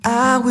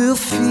I will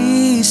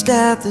feast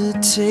at the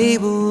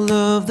table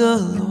of the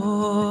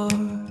Lord.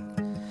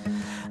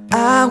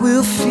 I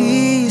will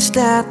feast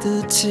at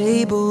the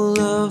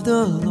table of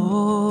the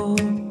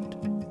Lord.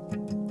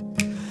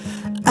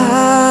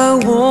 I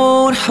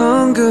won't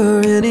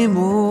hunger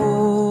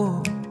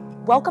anymore.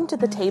 Welcome to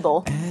The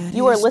Table.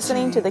 You are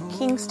listening to the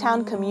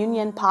Kingstown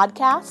Communion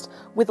podcast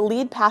with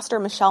lead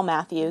pastor Michelle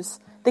Matthews.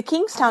 The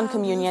Kingstown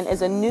Communion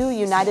is a new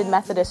United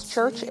Methodist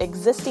Church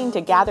existing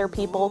to gather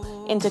people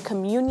into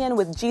communion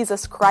with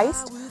Jesus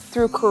Christ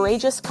through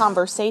courageous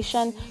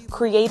conversation,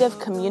 creative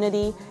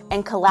community,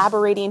 and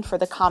collaborating for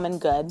the common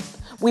good.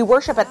 We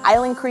worship at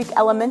Island Creek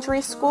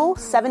Elementary School,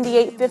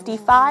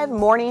 7855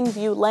 Morning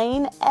View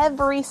Lane,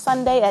 every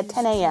Sunday at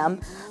 10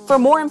 a.m. For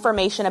more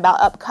information about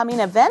upcoming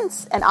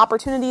events and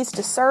opportunities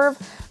to serve,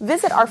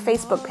 visit our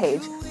Facebook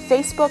page,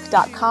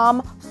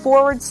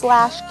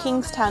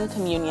 facebook.com/Kingstown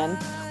Communion.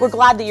 We're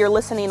glad that you're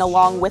listening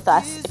along with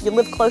us. If you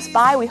live close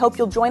by, we hope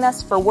you'll join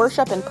us for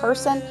worship in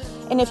person.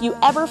 And if you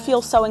ever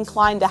feel so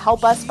inclined to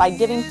help us by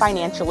giving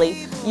financially,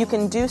 you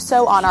can do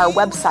so on our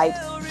website,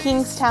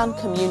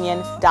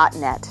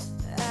 kingstowncommunion.net.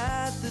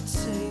 At the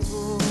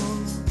table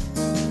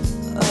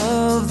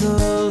of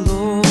the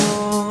Lord,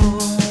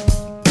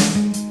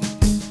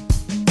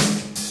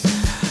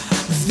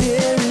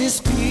 there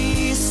is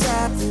peace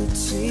at the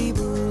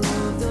table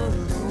of the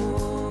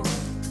Lord.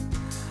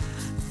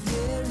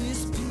 There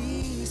is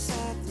peace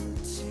at the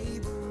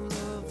table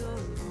of the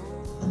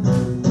Lord.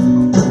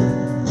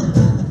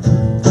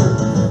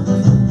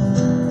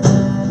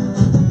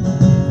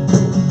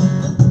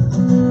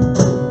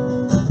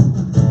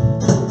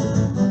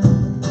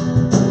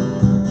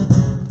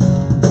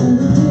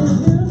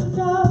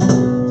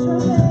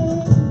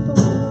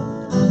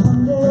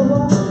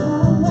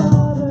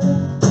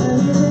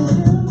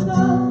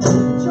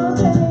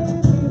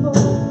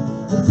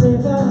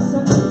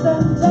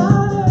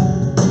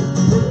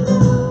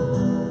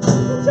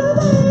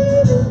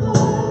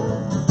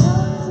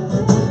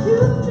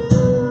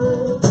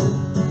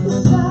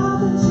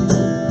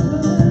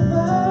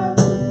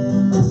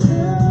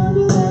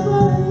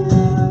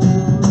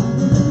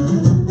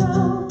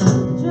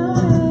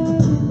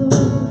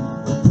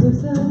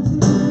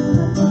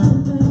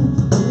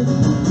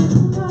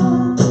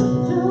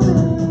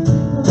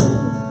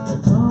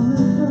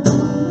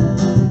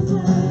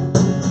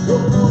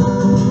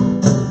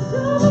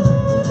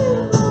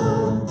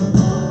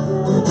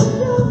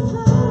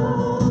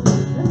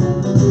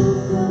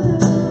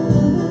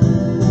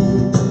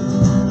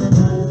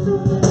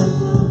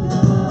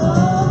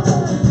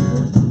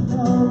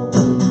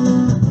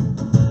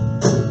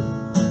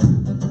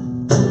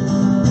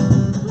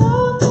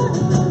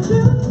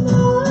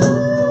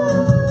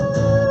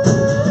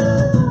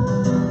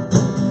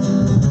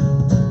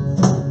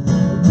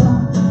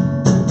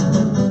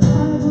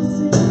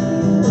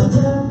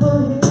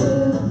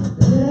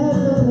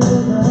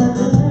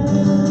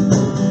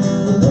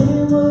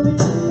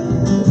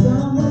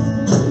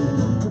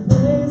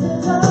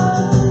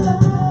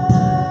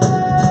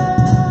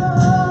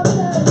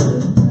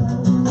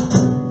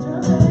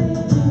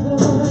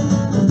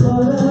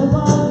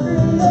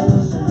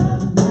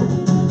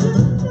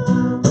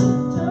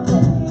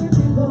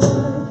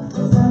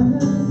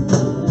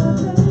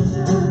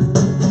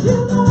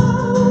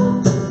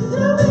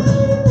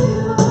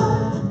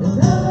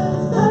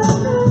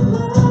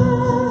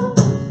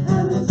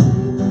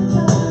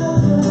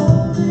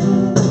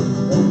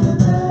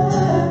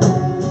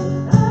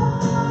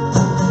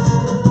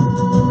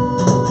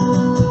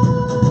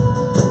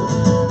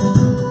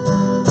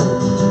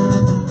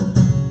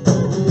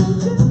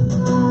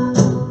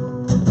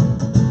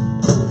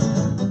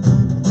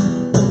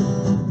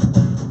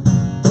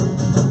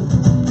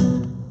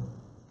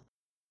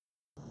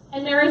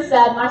 And Mary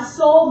said, "My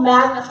soul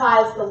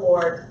magnifies the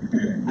Lord,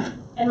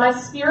 and my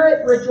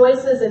spirit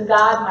rejoices in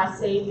God my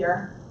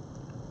Savior.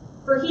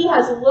 For he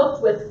has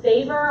looked with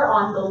favor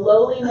on the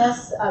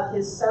lowliness of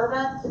his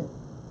servant.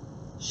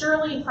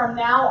 Surely from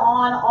now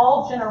on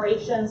all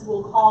generations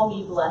will call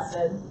me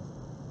blessed.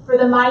 For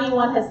the Mighty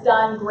One has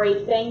done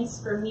great things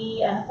for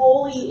me, and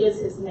holy is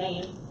his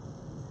name.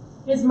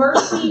 His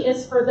mercy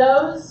is for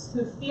those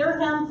who fear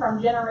him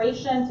from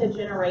generation to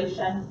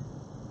generation.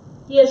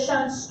 He has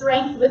shown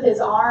strength with his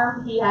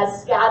arm. He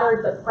has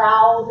scattered the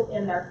proud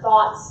in their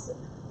thoughts,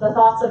 the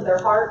thoughts of their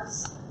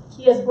hearts.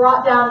 He has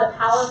brought down the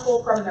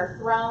powerful from their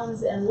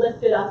thrones and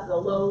lifted up the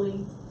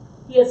lowly.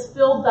 He has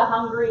filled the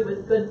hungry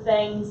with good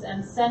things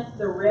and sent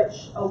the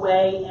rich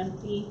away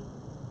empty.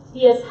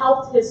 He has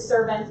helped his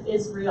servant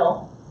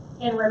Israel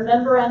in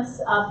remembrance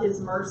of his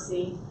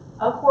mercy,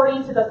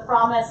 according to the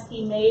promise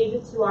he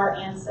made to our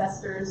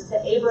ancestors, to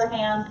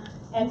Abraham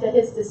and to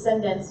his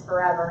descendants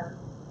forever."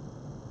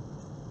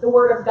 The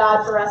word of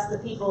God for us, the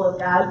people of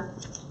God.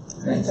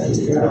 Thanks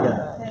be to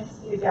God. Thanks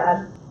be to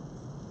God.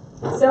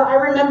 So I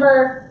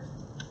remember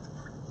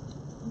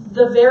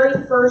the very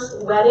first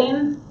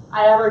wedding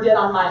I ever did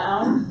on my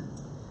own.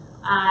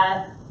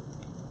 I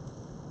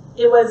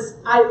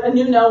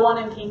knew no one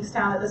in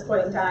Kingstown at this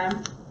point in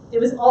time. It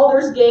was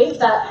Aldersgate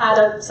that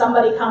had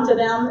somebody come to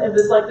them. It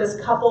was like this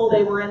couple,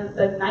 they were in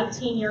the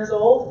 19 years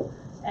old,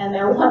 and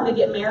they were wanting to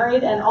get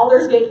married. And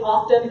Aldersgate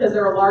often, because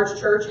they're a large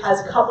church,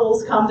 has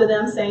couples come to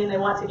them saying they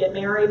want to get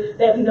married.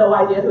 They have no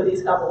idea who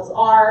these couples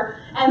are.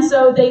 And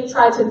so they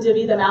try to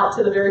divvy them out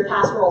to the very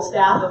pastoral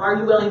staff of, are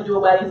you willing to do a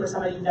wedding for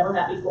somebody you've never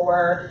met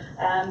before?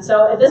 And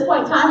so at this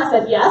point in time, I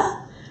said yes.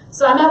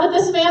 So I met with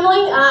this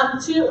family,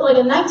 like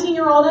a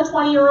 19-year-old and a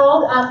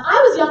 20-year-old.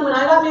 I was young when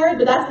I got married,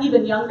 but that's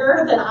even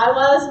younger than I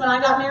was when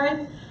I got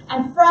married.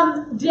 And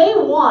from day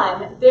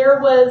one, there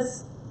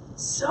was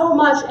so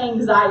much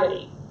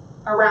anxiety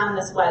around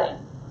this wedding.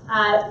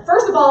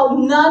 First of all,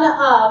 none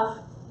of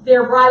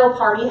their bridal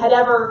party had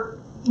ever,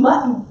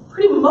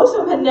 most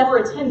of them had never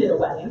attended a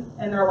wedding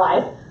in their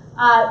life,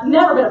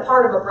 never been a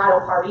part of a bridal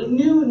party,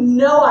 knew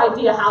no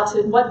idea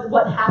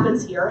what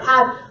happens here,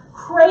 had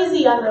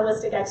crazy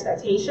unrealistic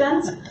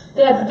expectations.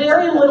 They had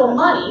very little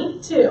money,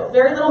 too.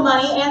 Very little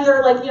money, and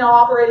they're like,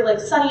 operating like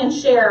Sonny and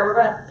Cher, we're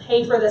going to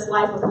pay for this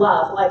life with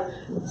love. Like,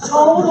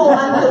 total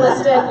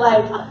unrealistic,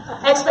 like,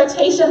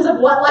 expectations of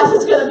what life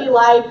is going to be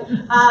like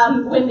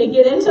when they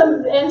get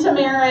into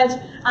marriage.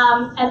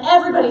 And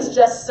everybody's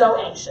just so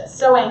anxious,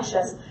 so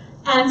anxious.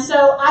 And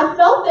so I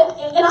felt that,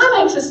 and I'm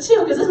anxious,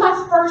 too, because this is my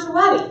first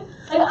wedding.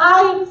 Like,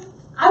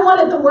 I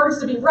wanted the words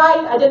to be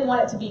right. I didn't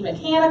want it to be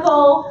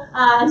mechanical.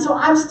 And so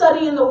I'm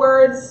studying the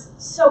words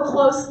so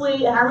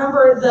closely. And I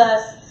remember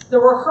the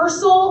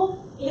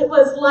rehearsal, it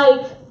was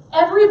like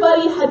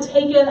everybody had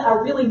taken a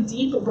really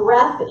deep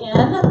breath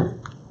in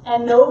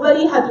and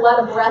nobody had let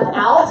a breath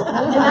out.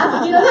 And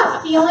that's,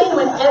 that feeling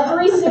when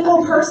every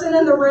single person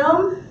in the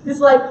room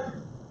is like,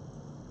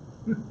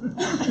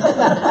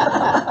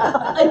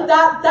 like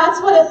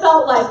that's what it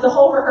felt like, the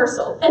whole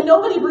rehearsal. And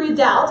nobody breathed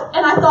out.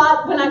 And I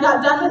thought when I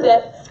got done with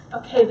it,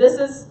 okay,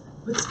 it's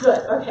good.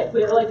 Okay,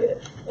 we like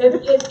it.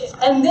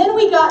 And then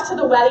we got to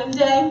the wedding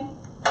day,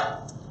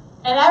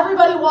 and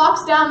everybody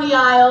walks down the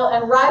aisle,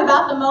 and right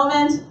about the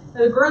moment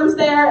the groom's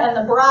there and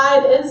the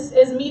bride is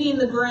meeting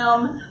the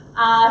groom,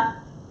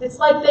 it's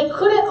like they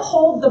couldn't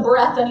hold the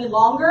breath any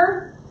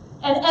longer,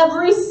 and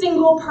every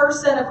single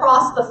person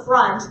across the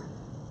front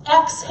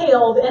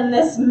exhaled in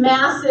this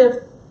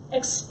massive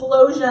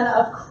explosion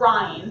of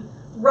crying.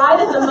 Right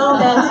at the moment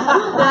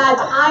that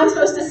I'm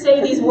supposed to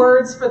say these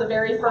words for the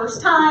very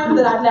first time,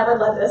 that I've never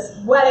led this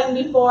wedding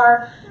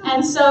before.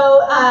 And so,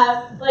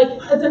 a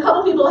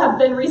couple people have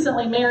been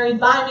recently married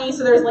by me,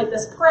 so there's like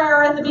this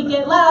prayer at the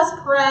beginning, let us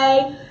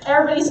pray.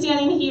 Everybody's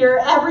standing here,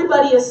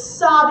 everybody is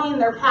sobbing,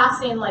 they're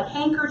passing like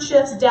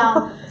handkerchiefs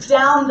down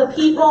the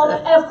people.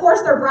 And of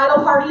course their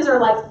bridal parties are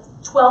like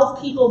 12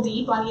 people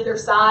deep on either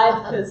side,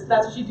 because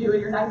that's what you do when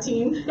you're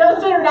 19. You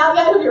haven't figured out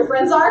yet who your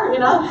friends are,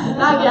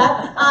 not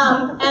yet.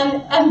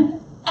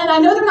 And I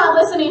know they're not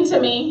listening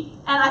to me,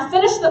 and I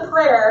finished the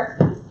prayer,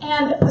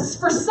 and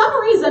for some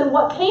reason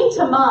what came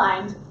to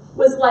mind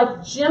was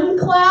like gym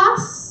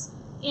class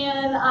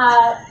in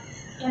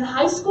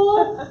high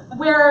school,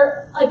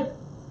 where like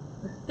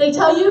they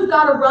tell you you've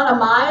got to run a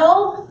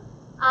mile,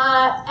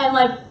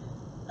 and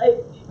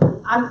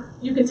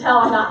you can tell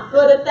I'm not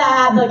good at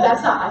that, like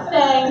that's not my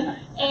thing.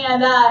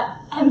 And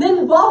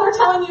then while they're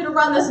telling you to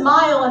run this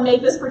mile and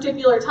make this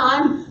particular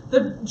time,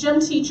 the gym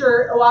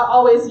teacher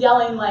always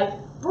yelling like,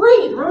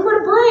 breathe, remember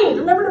to breathe.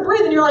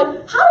 And you're like,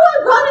 how do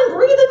I run and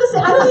breathe at the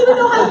same? I don't even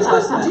know how you're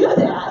supposed to do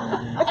that.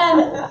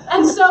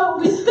 And so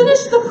we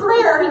finished the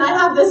prayer, and I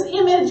have this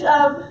image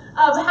of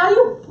how do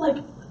you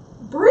like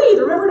breathe,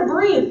 remember to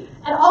breathe.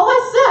 And all I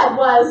said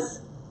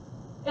was,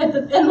 in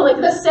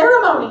the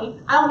ceremony,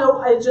 I don't know,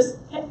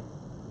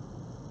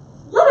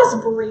 let us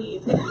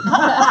breathe.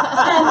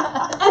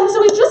 and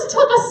so it just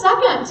took a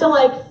second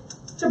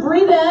to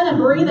breathe in and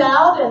breathe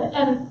out,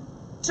 and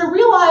to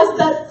realize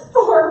that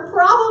for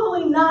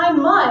probably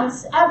 9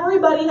 months,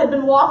 everybody had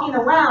been walking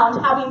around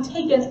having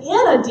taken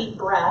in a deep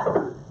breath,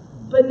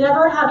 but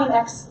never having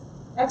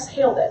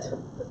exhaled it.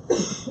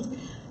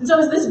 And so it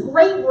was this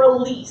great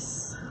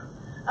release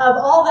of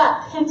all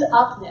that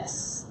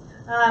pent-upness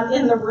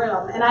in the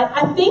room. And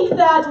I think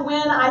that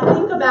when I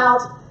think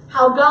about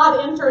how God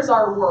enters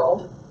our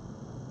world,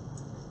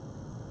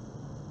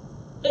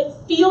 it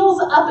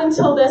feels up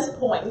until this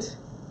point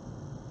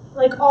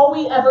like all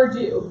we ever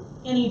do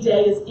any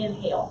day is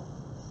inhale.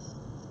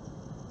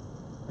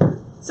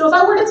 So if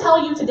I were to tell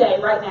you today,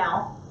 right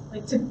now,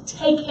 like to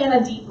take in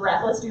a deep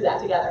breath, let's do that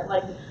together.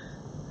 Like,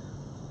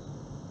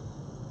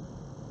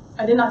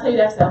 I did not tell you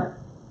to exhale.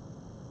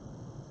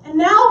 And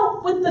now,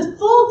 with the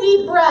full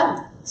deep breath,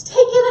 let's take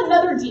in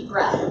another deep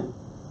breath.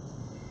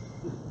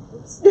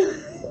 Oops.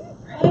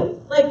 Right?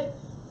 Like,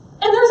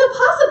 and there's a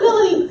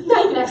possibility,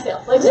 now you can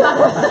exhale, like stop.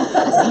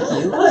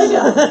 Thank you.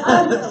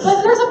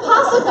 But there's a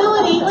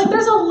possibility, like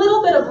there's a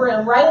little bit of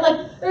room, right?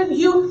 Like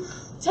you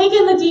take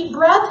in the deep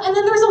breath, and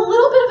then there's a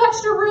little bit of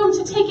extra room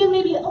to take in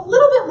maybe a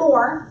little bit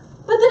more,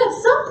 but then at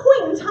some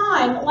point in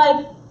time,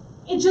 like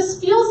it just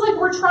feels like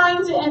we're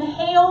trying to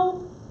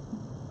inhale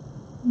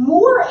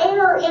more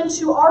air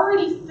into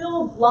already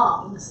filled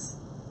lungs.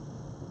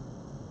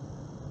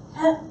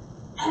 And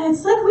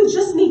it's like we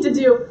just need to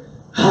do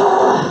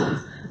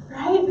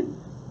right?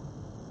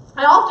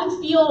 I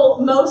often feel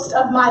most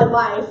of my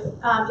life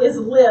is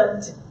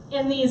lived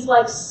in these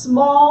like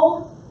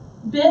small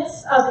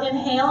bits of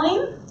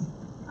inhaling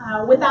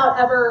without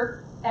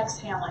ever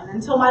exhaling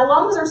until my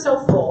lungs are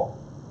so full.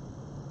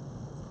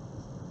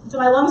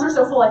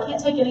 I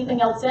can't take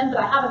anything else in, but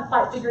I haven't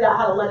quite figured out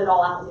how to let it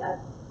all out yet.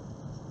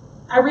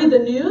 I read the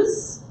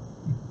news,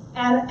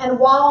 and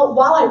while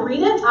I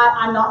read it,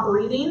 I'm not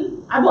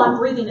breathing. I'm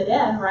breathing it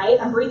in,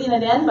 right? I'm breathing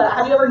it in, but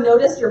have you ever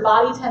noticed your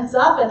body tense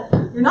up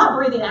and you're not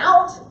breathing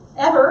out,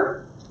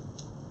 ever?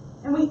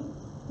 And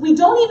we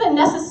don't even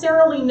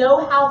necessarily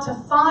know how to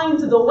find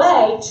the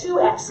way to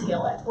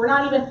exhale it.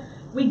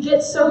 We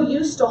get so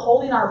used to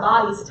holding our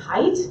bodies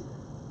tight.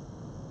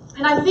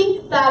 And I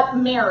think that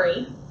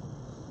Mary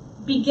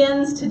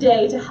begins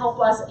today to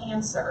help us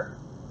answer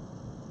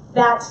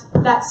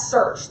that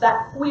search,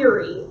 that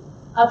query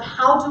of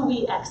how do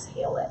we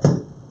exhale it.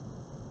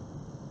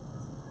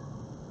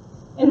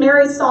 In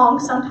Mary's song,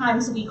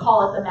 sometimes we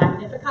call it the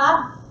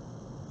Magnificat.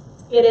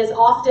 It is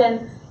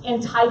often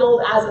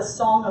entitled as a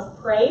song of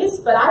praise,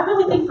 but I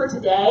really think for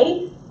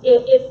today,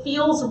 it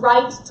feels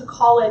right to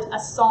call it a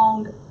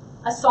song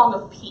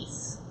of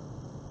peace.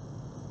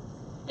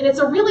 And it's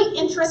a really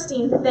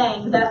interesting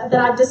thing that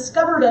I've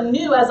discovered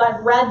anew as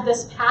I've read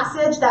this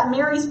passage, that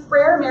Mary's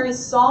prayer, Mary's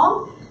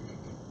song,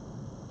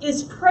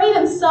 is prayed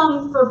and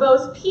sung for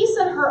both peace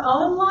in her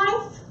own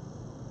life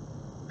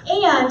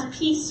and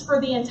peace for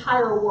the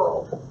entire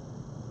world.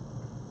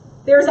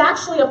 There's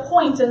actually a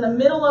point in the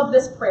middle of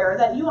this prayer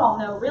that you all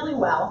know really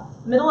well,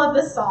 middle of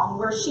this song,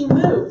 where she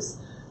moves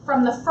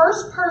from the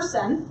first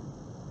person,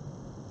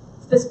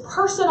 this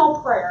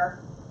personal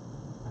prayer,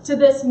 to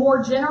this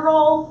more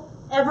general,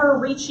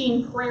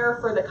 ever-reaching prayer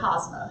for the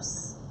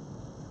cosmos.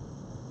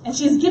 And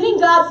she's giving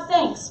God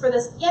thanks for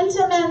this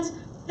intimate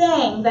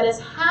thing that is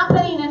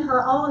happening in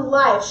her own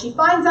life. She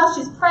finds out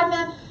she's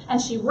pregnant,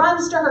 and she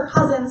runs to her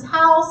cousin's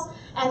house,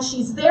 and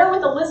she's there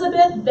with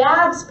Elizabeth,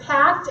 bags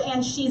packed,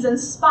 and she's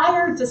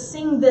inspired to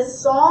sing this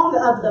song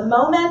of the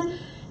moment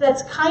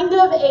that's kind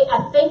of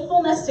a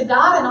thankfulness to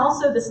God, and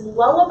also this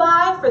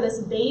lullaby for this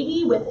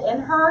baby within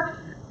her.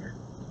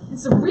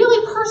 It's a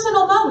really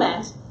personal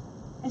moment.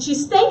 And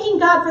she's thanking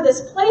God for this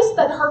place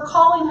that her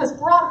calling has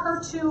brought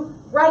her to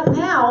right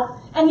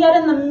now. And yet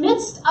in the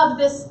midst of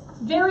this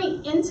very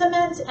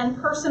intimate and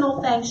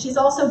personal thing, she's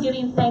also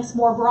giving thanks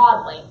more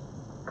broadly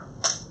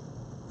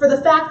for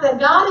the fact that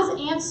God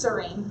is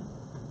answering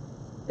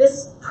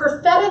this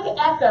prophetic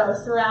echo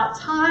throughout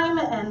time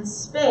and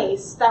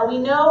space that we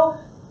know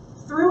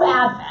through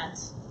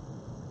Advent,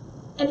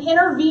 and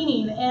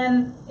intervening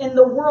in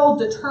the world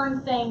to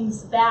turn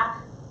things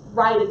back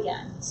right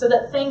again so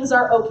that things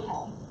are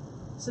okay,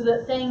 so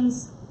that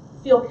things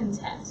feel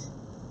content.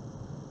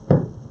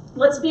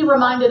 Let's be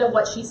reminded of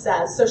what she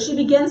says. So she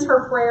begins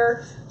her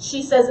prayer.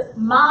 She says,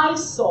 "My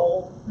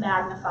soul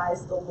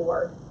magnifies the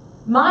Lord.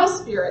 My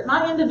spirit,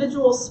 my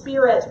individual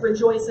spirit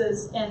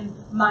rejoices in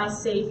my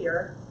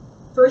Savior.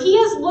 For he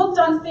has looked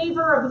on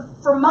favor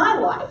for my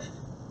life.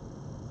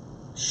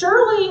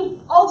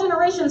 Surely all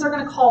generations are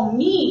going to call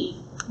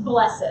me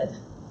blessed.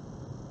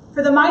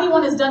 For the Mighty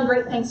One has done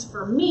great things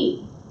for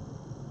me."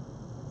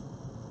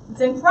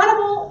 It's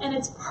incredible and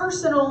it's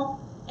personal,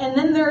 and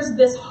then there's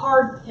this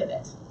hard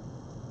pivot.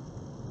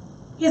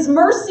 His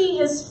mercy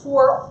is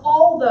for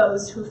all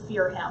those who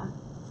fear him,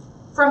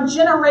 from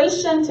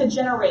generation to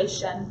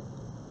generation.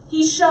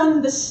 He's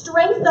shown the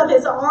strength of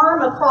his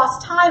arm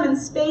across time and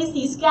space.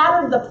 He's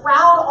scattered the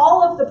proud,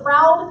 all of the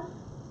proud.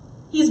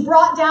 He's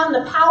brought down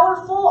the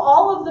powerful,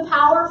 all of the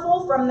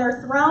powerful from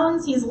their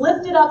thrones. He's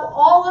lifted up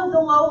all of the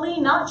lowly,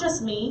 not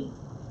just me.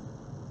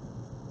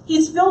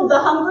 He's filled the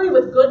hungry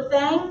with good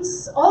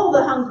things, all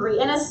the hungry,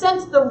 and has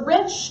sent the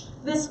rich,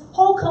 this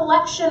whole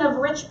collection of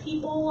rich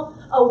people,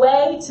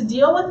 away to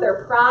deal with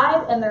their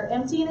pride and their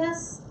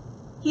emptiness.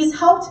 He's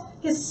helped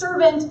his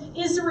servant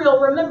Israel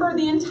remember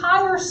the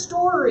entire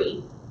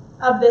story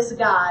of this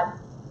God.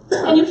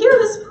 And you hear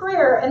this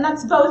prayer, and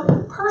that's both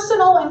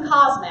personal and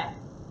cosmic.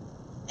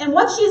 And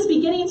what she's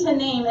beginning to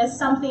name is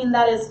something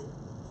that is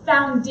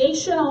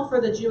foundational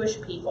for the Jewish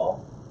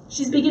people.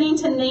 She's beginning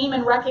to name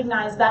and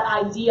recognize that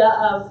idea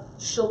of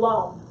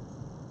shalom.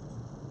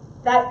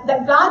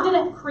 That God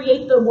didn't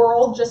create the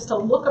world just to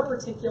look a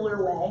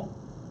particular way,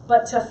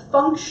 but to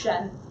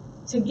function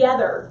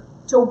together,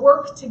 to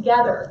work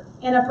together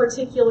in a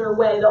particular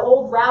way. The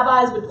old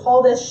rabbis would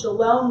call this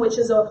shalom, which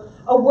is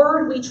a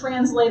word we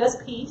translate as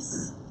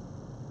peace,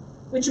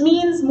 which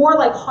means more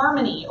like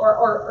harmony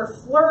or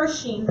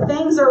flourishing.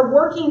 Things are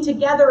working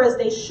together as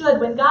they should.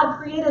 When God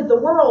created the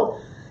world,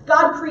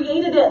 God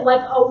created it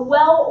like a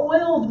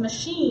well-oiled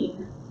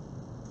machine.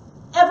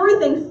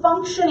 Everything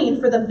functioning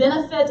for the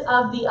benefit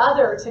of the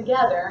other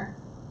together.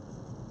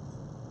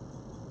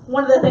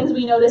 One of the things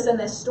we notice in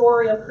this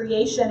story of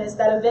creation is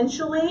that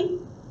eventually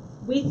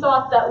we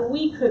thought that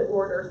we could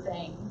order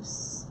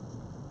things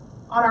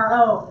on our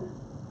own.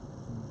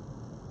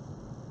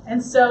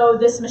 And so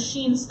this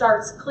machine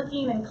starts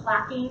clicking and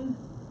clacking,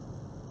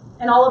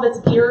 and all of its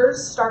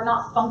gears start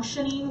not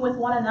functioning with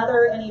one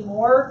another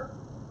anymore.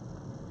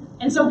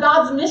 And so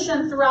God's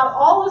mission throughout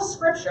all of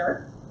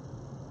Scripture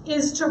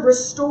is to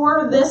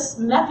restore this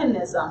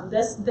mechanism,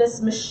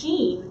 this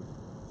machine,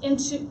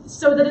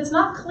 so that it's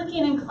not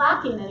clicking and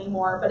clacking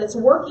anymore, but it's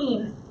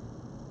working,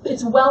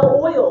 it's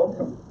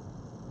well-oiled.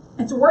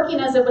 It's working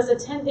as it was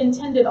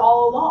intended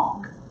all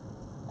along.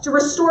 To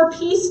restore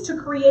peace to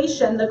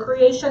creation, the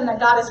creation that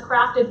God has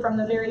crafted from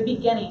the very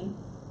beginning.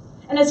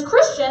 And as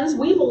Christians,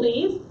 we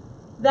believe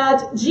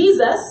that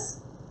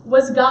Jesus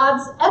was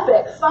God's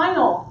epic,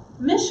 final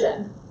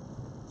mission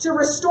to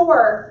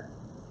restore,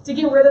 to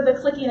get rid of the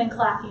clicking and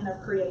clacking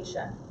of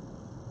creation,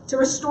 to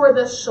restore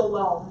the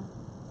shalom.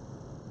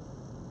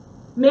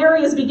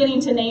 Mary is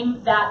beginning to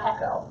name that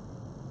echo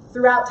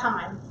throughout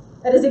time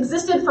that has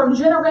existed from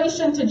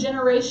generation to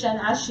generation,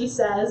 as she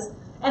says.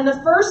 And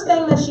the first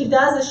thing that she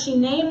does is she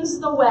names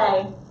the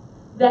way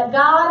that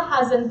God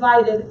has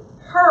invited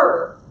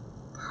her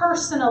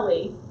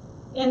personally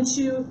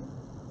into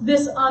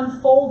this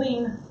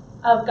unfolding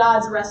of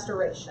God's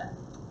restoration.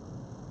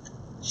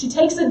 She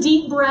takes a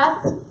deep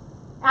breath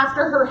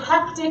after her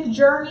hectic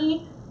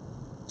journey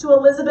to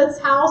Elizabeth's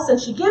house, and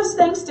she gives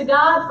thanks to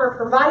God for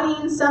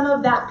providing some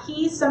of that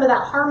peace, some of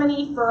that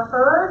harmony for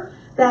her,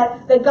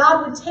 that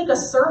God would take a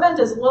servant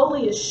as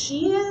lowly as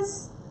she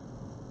is.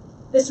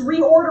 This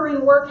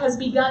reordering work has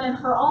begun in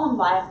her own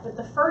life, but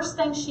the first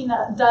thing she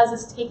does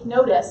is take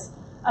notice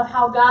of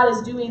how God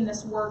is doing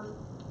this work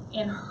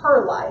in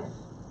her life.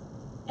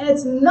 And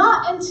it's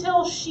not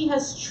until she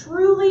has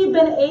truly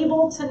been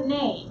able to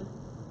name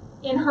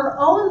in her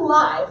own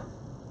life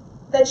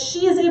that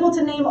she is able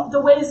to name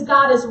the ways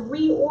God is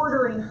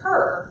reordering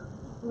her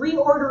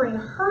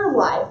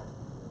life,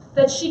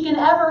 that she can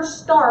ever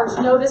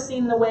start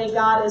noticing the way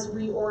God is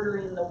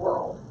reordering the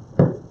world.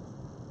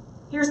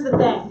 Here's the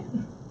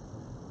thing.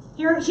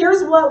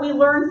 Here's what we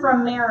learn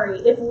from Mary.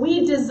 If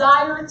we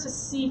desire to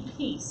see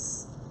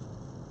peace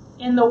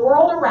in the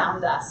world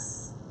around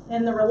us,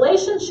 in the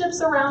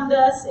relationships around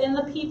us, in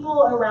the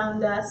people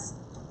around us,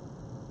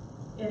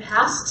 it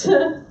has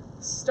to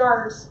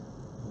start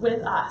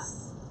with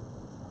us.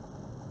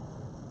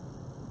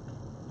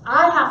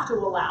 I have to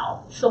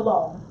allow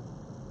shalom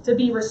to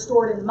be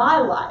restored in my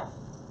life.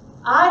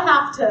 I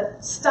have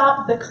to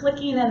stop the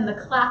clicking and the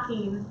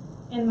clacking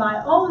in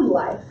my own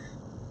life.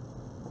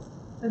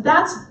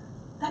 That's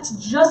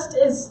just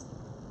as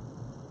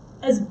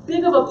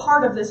big of a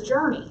part of this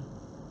journey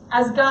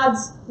as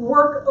God's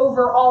work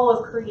over all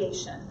of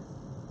creation.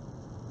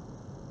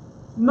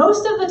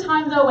 Most of the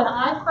time, though, when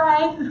I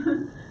pray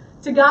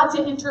to God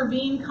to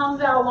intervene, come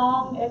thou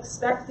long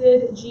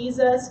expected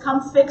Jesus,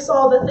 come fix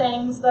all the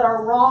things that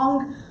are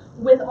wrong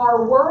with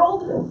our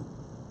world,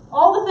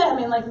 all the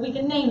things, we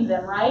can name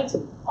them, right?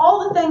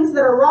 All the things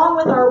that are wrong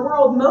with our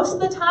world, most of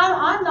the time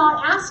I'm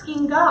not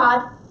asking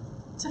God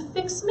to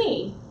fix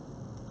me.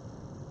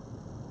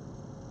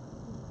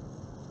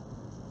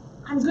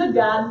 I'm good,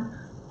 God.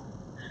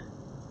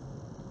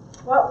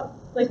 Well,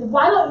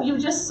 why don't you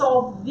just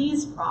solve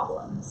these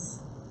problems?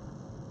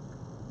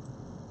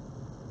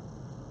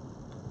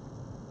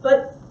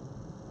 But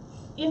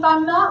if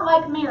I'm not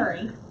like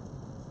Mary,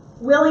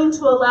 willing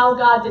to allow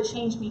God to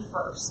change me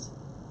first,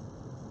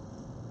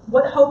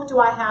 what hope do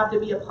I have to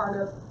be a part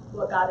of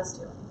what God is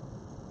doing?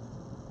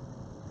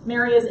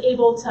 Mary is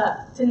able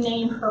to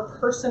name her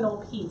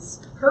personal peace,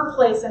 her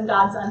place in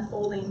God's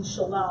unfolding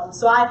shalom.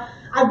 So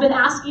I've been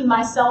asking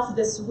myself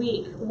this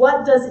week,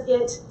 what does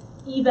it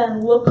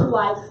even look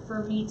like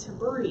for me to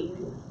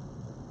breathe?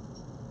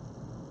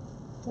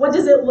 What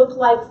does it look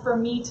like for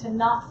me to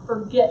not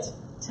forget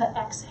to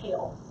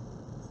exhale?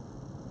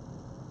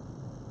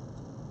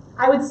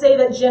 I would say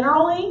that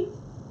generally,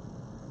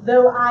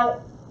 though I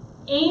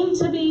aim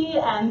to be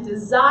and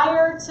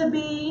desire to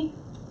be,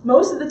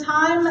 most of the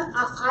time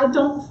I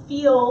don't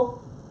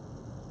feel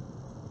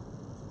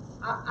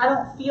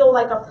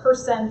like a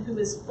person who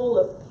is full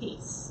of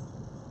peace.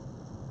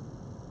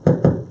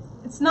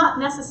 It's not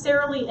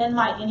necessarily in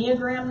my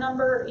Enneagram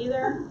number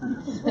either.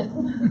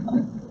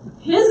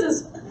 His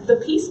is the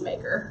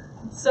peacemaker.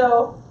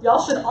 So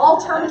y'all should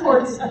all turn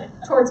towards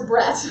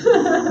Brett.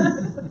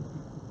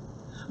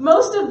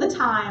 Most of the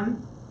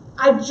time,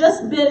 I've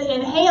just been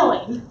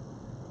inhaling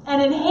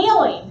and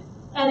inhaling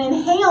and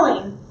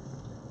inhaling.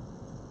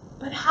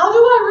 But how do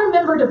I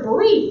remember to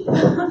breathe?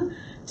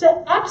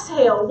 To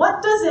exhale?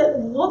 What does it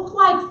look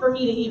like for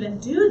me to even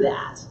do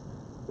that?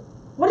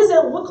 What does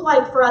it look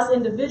like for us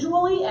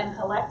individually and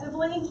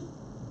collectively?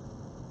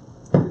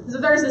 So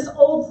there's this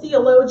old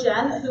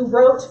theologian who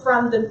wrote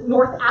from the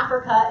North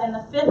Africa in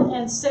the 5th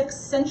and 6th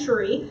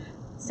century,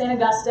 St.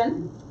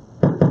 Augustine.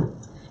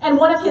 And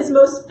one of his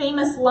most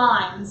famous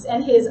lines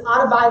in his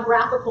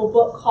autobiographical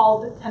book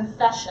called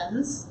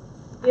Confessions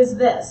is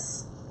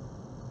this: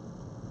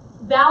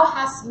 "Thou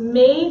hast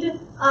made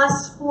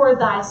us for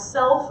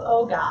thyself,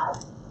 O God,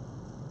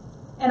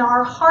 and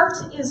our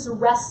heart is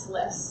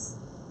restless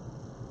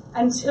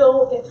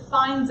until it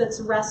finds its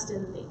rest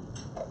in thee."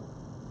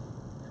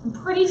 I'm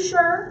pretty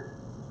sure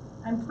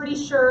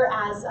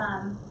as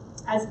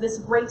as this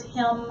great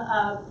hymn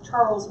of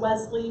Charles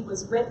Wesley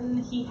was written,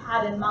 he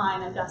had in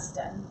mind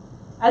Augustine.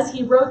 As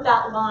he wrote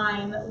that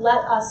line,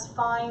 "Let us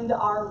find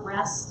our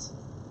rest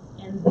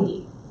in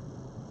thee."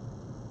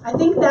 I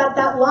think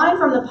that line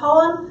from the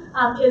poem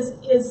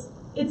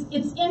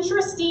it's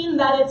interesting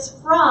that it's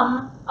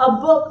from a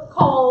book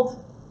called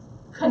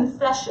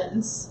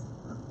Confessions.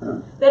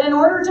 That in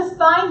order to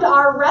find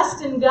our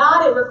rest in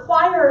God, it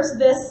requires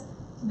this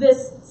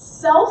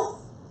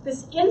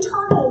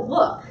internal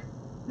look,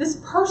 this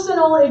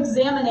personal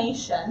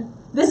examination,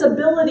 this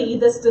ability,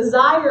 this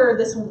desire,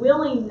 this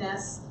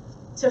willingness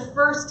to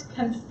first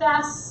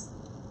confess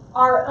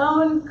our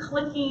own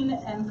clicking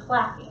and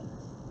clacking.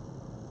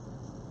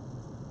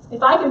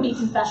 If I can be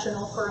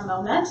confessional for a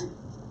moment,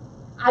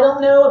 I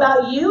don't know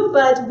about you,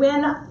 but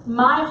when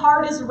my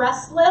heart is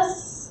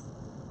restless,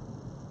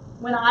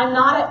 when I'm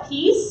not at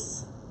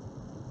peace,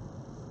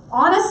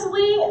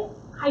 honestly,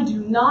 I do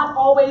not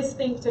always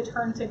think to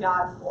turn to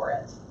God for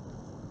it.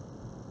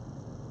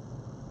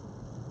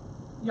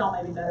 Y'all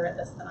may be better at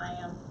this than I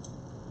am.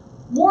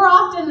 More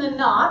often than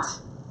not,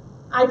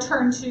 I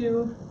turn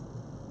to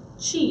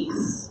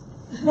cheese.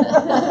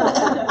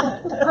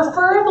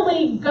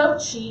 Preferably goat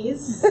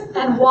cheese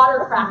and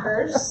water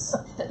crackers.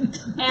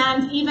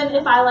 And even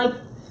if I like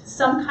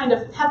some kind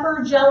of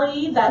pepper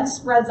jelly that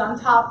spreads on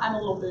top, I'm a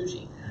little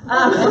bougie.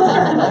 And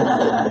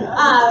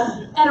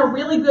a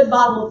really good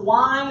bottle of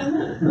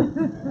wine.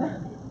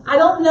 I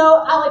don't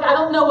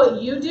know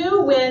what you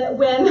do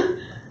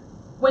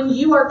when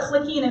you are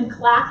clicking and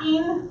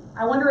clacking.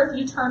 I wonder if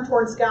you turn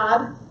towards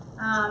God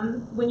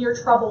when you're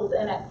troubled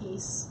and at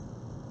peace.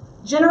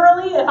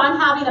 Generally, if I'm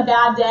having a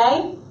bad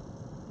day,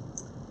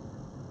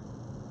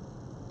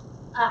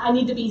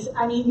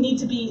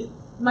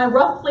 my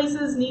rough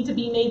places need to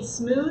be made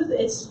smooth.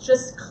 It's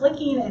just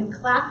clicking and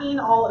clacking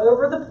all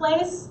over the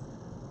place.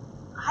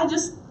 I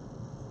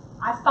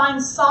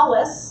find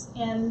solace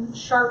in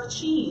sharp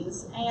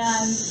cheese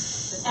and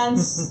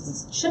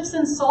chips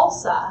and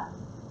salsa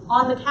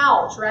on the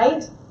couch,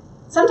 right?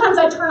 Sometimes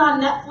I turn on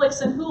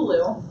Netflix and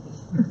Hulu.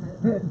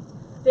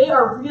 They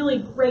are really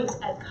great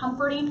at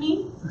comforting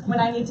me when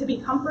I need to be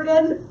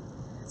comforted.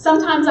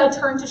 Sometimes I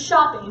turn to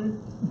shopping.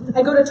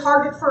 I go to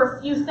Target for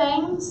a few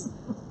things,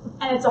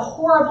 and it's a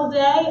horrible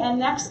day, and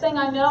next thing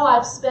I know,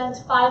 I've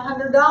spent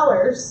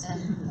 $500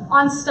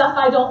 on stuff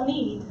I don't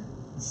need.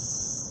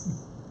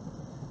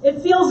 It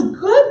feels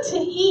good to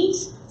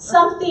eat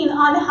something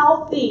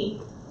unhealthy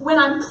when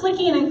I'm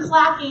clicking and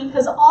clacking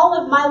because all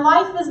of my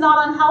life is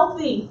not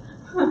unhealthy.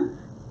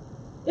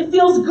 It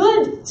feels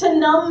good to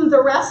numb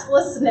the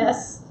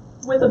restlessness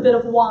with a bit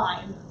of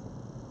wine.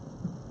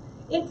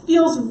 It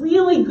feels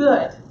really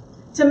good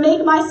to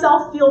make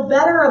myself feel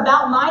better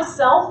about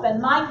myself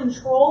and my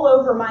control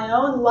over my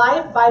own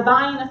life by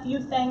buying a few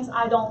things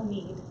I don't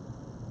need.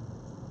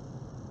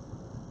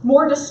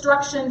 More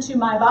destruction to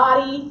my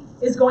body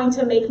is going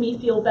to make me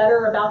feel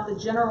better about the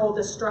general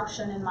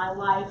destruction in my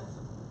life.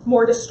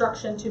 More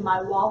destruction to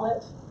my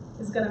wallet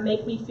is going to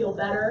make me feel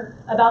better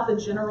about the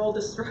general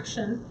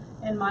destruction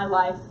in my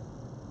life.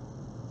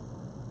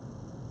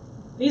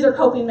 These are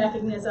coping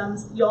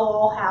mechanisms. Y'all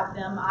all have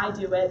them. I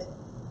do it.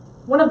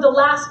 One of the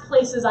last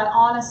places I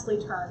honestly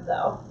turn,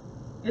 though,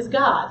 is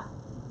God.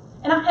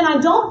 And I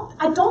don't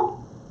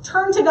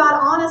turn to God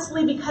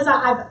honestly because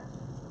I've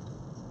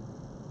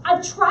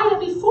tried it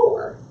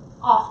before,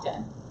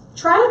 often.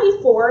 Tried it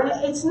before, and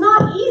it's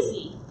not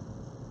easy.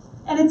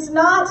 And it's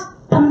not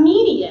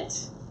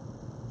immediate.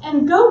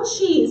 And goat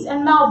cheese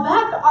and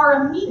Malbec are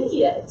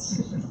immediate.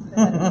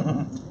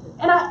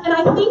 And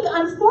I think,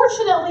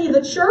 unfortunately,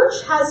 the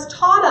church has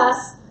taught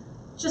us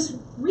just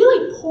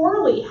really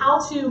poorly how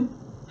to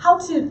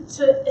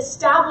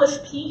establish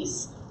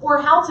peace or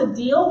how to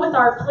deal with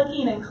our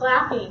clicking and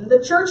clacking. The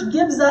church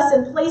gives us,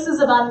 in places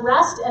of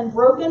unrest and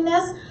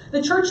brokenness,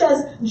 the church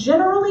has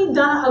generally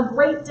done a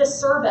great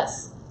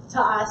disservice to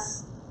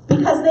us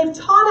because they've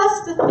taught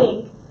us to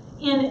think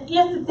in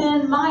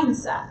if-then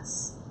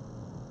mindsets.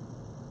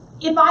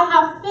 If I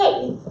have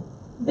faith,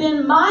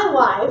 then my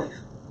life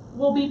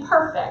will be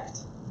perfect.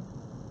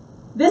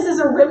 This is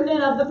a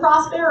remnant of the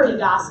prosperity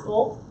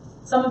gospel.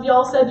 Some of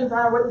y'all said you've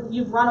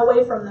run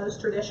away from those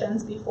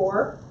traditions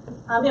before.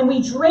 And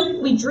we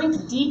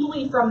drink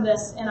deeply from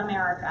this in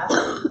America.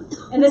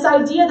 And this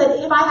idea that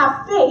if I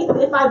have faith,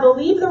 if I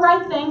believe the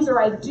right things or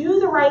I do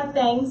the right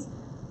things,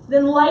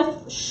 then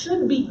life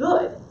should be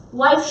good.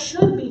 Life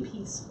should be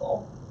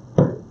peaceful.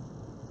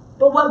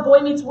 But what Boy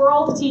Meets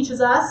World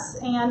teaches us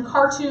and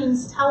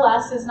cartoons tell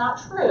us is not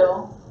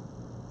true.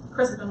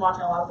 Chris has been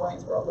watching a lot of Boy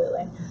Meets World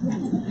lately.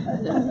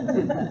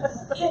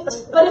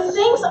 But if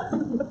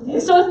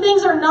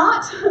things are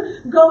not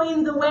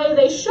going the way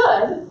they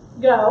should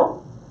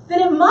go,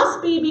 then it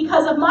must be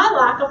because of my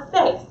lack of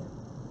faith.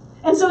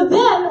 And so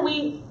then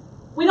we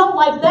don't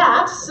like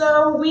that,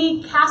 so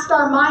we cast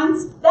that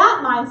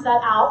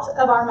mindset out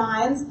of our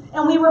minds,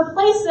 and we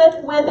replace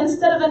it with,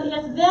 instead of an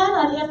if-then,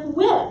 an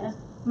if-when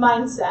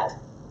mindset.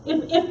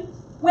 If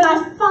when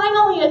I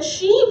finally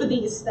achieve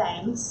these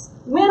things,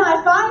 when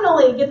I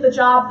finally get the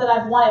job that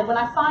I've wanted, when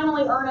I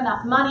finally earn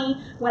enough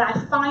money, when I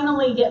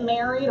finally get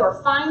married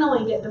or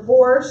finally get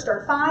divorced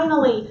or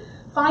finally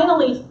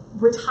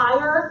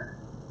retire,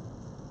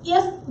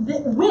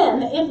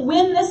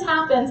 when this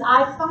happens,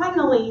 I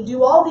finally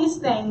do all these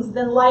things,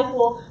 then life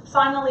will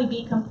finally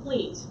be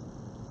complete.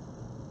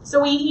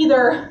 So we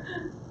either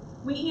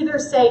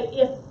say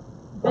if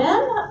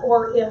then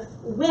or if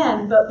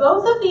when, but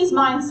both of these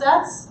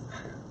mindsets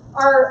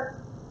are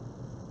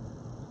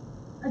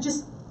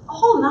just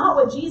all not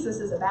what Jesus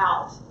is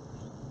about.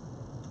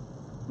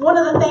 One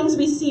of the things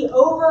we see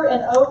over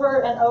and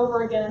over and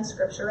over again in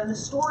Scripture, in the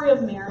story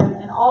of Mary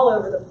and all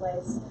over the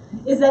place,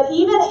 is that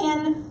even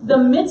in the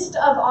midst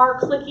of our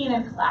clicking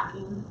and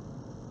clacking,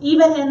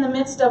 even in the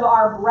midst of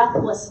our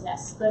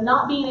breathlessness, the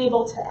not being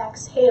able to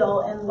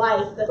exhale in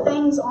life, the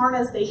things aren't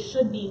as they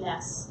should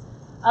be-ness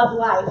of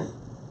life,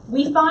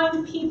 we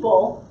find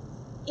people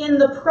in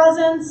the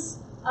presence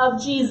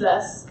of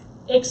Jesus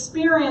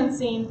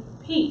experiencing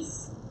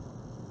peace.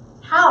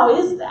 How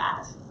is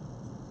that?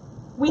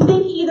 We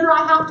think either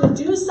I have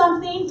to do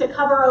something to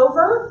cover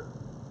over,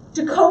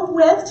 to cope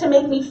with, to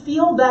make me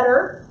feel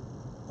better,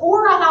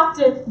 or I have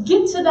to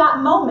get to that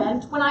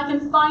moment when I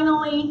can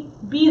finally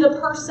be the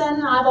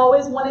person I've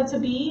always wanted to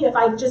be if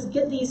I just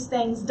get these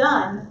things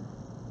done.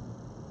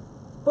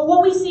 But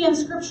what we see in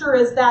Scripture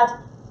is that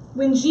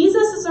when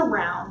Jesus is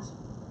around,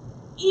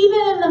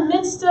 even in the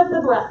midst of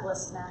the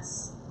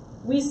breathlessness,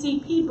 we see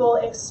people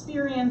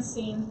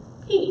experiencing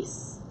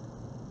peace.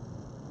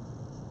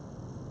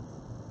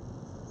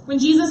 When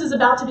Jesus is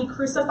about to be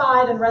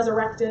crucified and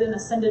resurrected and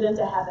ascended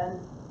into heaven,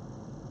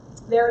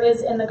 there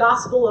is in the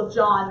Gospel of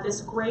John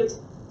this great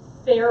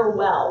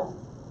farewell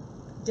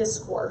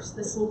discourse,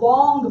 this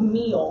long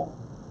meal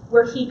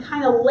where he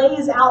kind of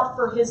lays out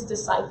for his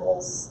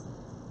disciples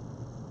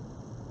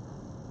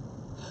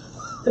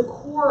the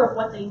core of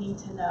what they need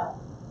to know.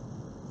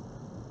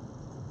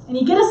 And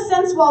you get a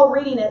sense while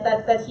reading it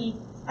that he,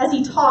 as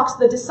he talks,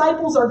 the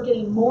disciples are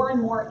getting more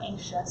and more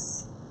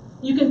anxious.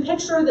 You can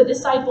picture the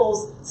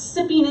disciples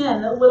sipping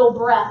in little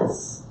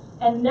breaths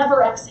and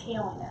never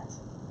exhaling it.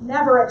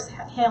 Never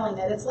exhaling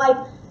it. It's like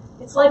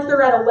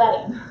they're at a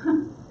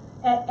wedding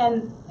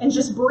and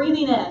just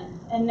breathing in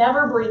and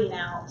never breathing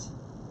out.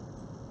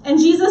 And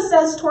Jesus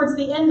says towards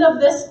the end of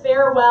this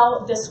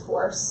farewell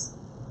discourse,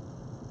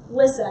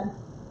 listen,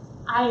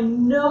 I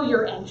know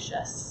you're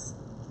anxious.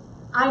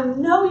 I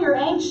know you're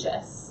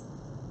anxious.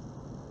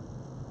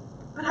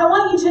 But I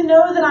want you to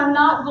know that I'm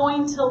not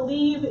going to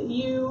leave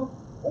you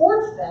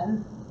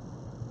orphan.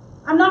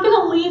 I'm not going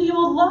to leave you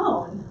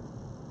alone.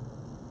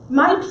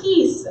 My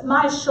peace,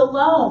 my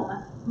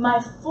shalom, my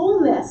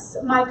fullness,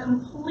 my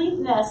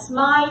completeness,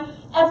 my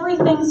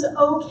everything's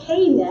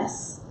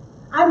okayness,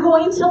 I'm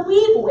going to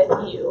leave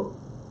with you.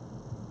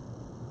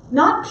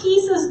 Not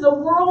peace as the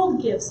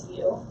world gives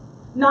you,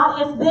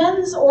 not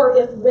if-thens or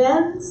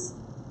if-whens,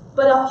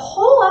 but a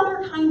whole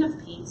other kind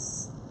of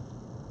peace.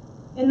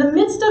 In the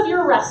midst of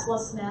your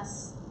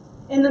restlessness,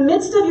 in the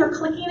midst of your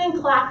clicking and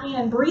clacking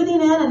and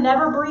breathing in and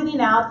never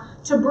breathing out,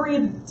 to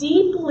breathe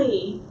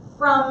deeply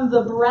from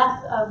the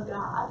breath of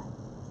God.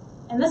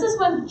 And this is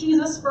when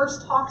Jesus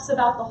first talks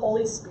about the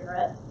Holy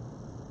Spirit.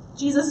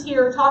 Jesus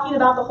here talking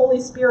about the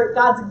Holy Spirit,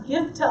 God's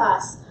gift to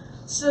us,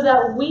 so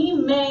that we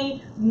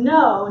may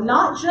know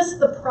not just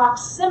the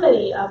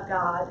proximity of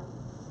God,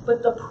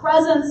 but the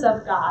presence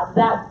of God,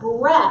 that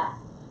breath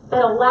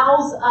that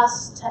allows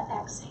us to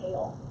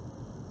exhale.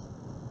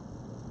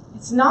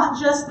 It's not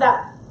just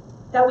that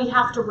we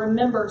have to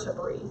remember to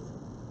breathe.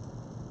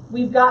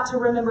 We've got to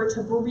remember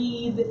to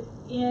breathe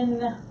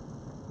in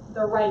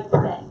the right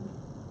thing.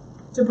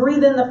 To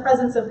breathe in the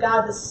presence of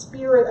God, the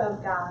Spirit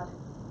of God.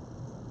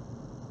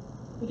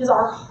 Because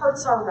our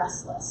hearts are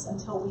restless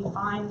until we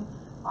find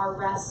our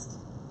rest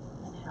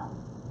in Him.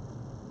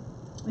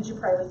 Would you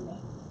pray with me?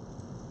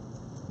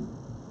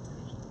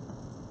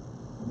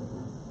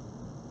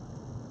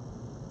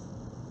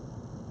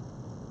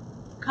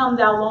 Come,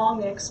 thou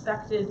long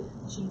expected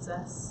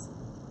Jesus.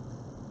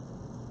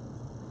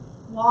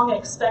 Long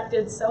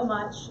expected so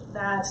much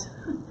that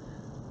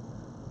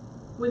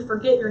we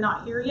forget you're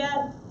not here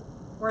yet,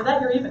 or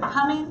that you're even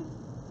coming,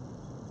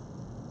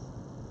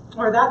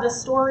 or that the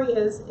story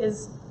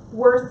is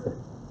worth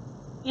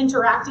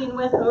interacting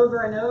with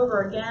over and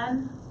over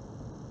again.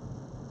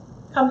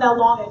 Come, thou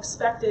long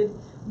expected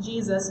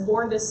Jesus,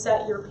 born to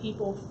set your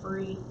people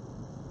free.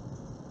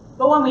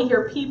 But when we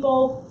hear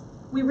people,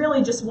 we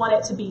really just want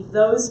it to be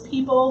those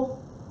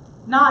people,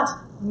 not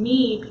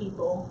me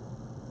people.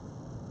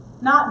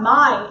 Not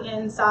my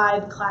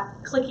inside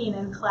clicking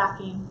and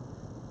clacking.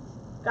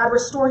 God,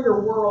 restore your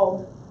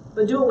world,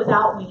 but do it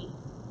without me.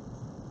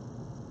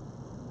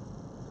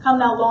 Come,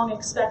 thou long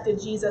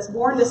expected Jesus,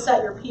 born to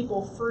set your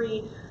people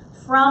free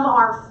from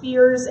our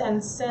fears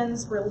and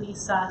sins,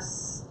 release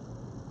us.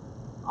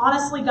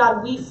 Honestly,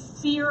 God, we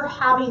fear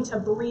having to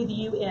breathe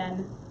you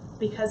in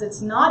because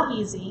it's not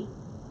easy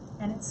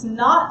and it's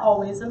not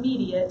always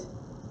immediate.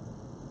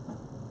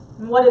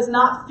 And what is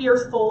not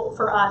fearful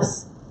for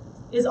us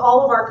is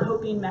all of our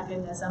coping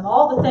mechanism,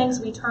 all the things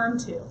we turn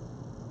to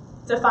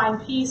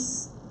find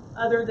peace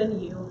other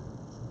than you.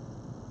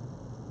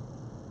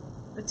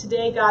 But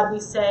today, God, we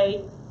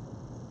say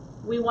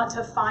we want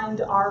to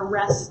find our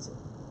rest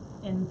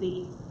in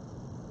thee.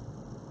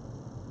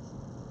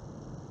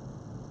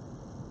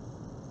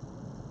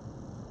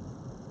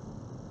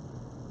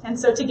 And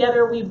so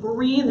together we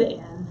breathe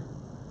in,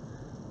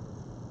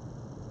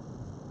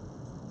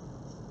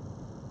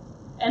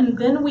 and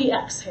then we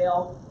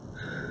exhale.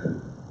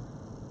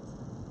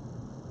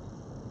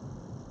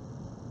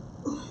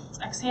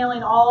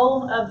 Exhaling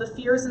all of the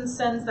fears and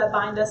sins that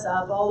bind us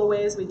up, all the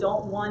ways we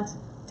don't want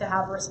to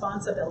have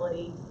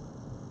responsibility,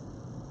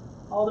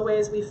 all the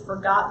ways we've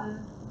forgotten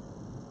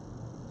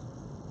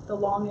the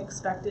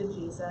long-expected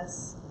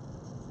Jesus,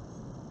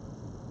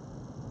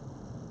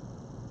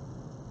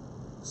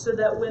 so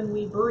that when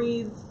we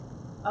breathe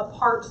a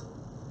part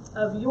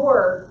of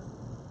your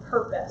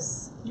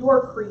purpose,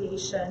 your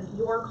creation,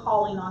 your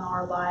calling on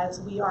our lives,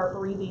 we are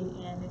breathing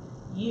in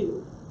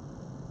you.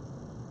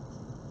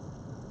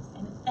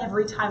 And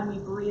every time we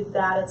breathe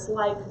that, it's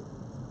like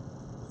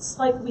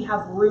we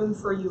have room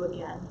for you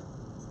again.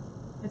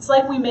 It's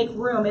like we make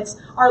room.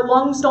 Our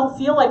lungs don't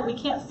feel like we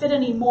can't fit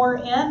any more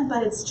in,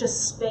 but it's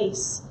just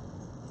space.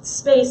 It's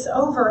space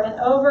over and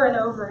over and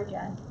over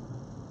again.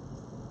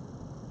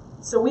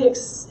 So we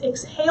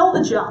exhale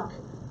the junk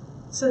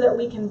so that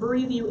we can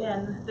breathe you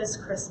in this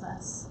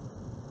Christmas.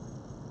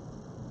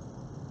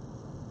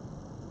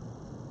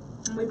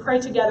 And we pray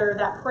together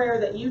that prayer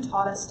that you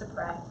taught us to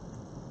pray.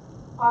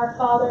 Our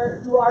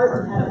Father, who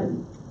art in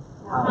heaven,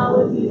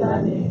 hallowed be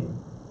thy name.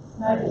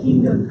 Thy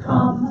kingdom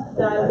come,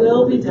 thy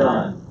will be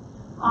done,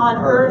 on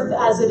earth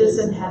as it is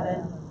in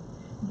heaven.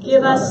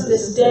 Give us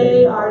this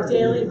day our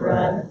daily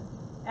bread,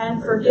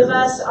 and forgive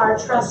us our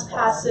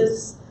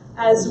trespasses,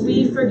 as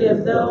we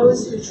forgive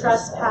those who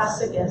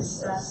trespass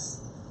against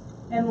us.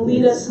 And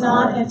lead us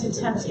not into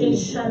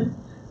temptation,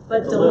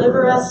 but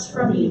deliver us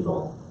from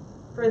evil.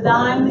 For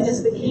thine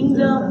is the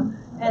kingdom,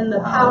 and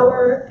the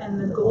power, and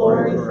the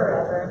glory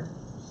forever.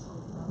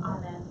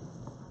 Amen.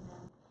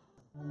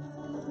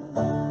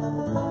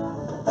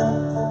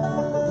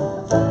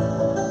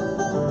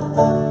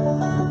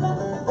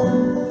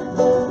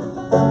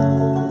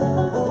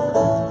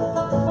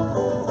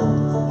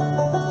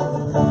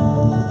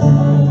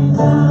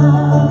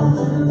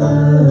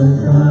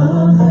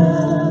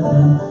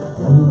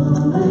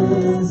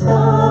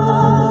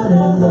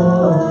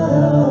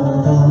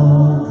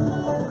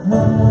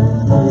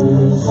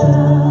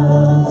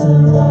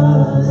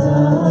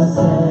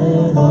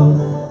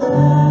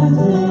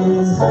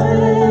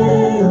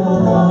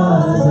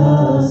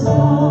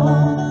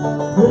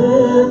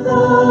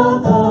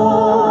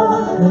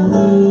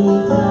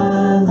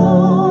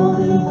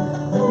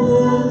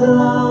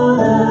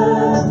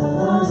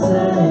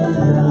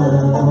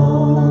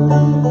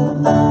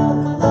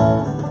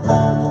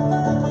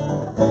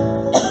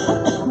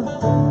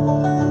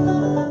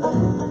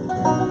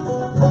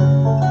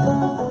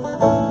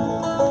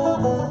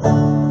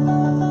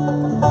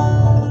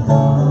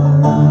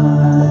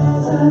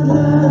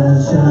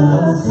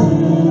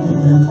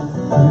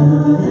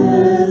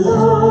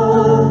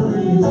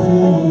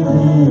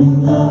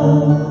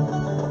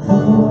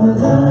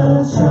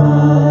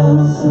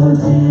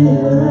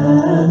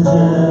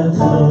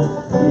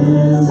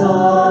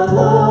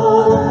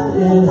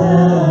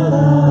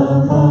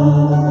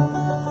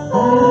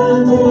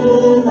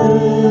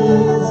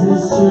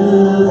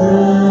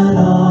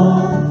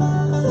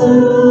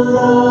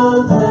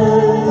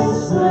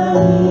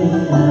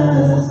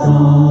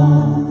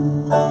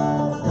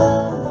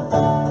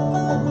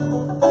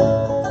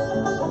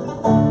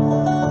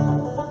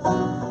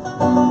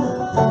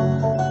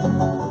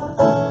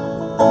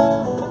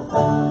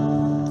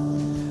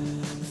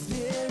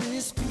 There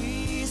is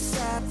peace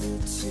at the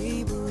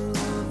table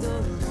of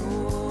the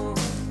Lord.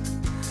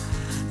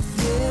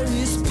 There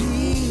is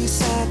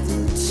peace at the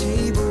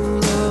table.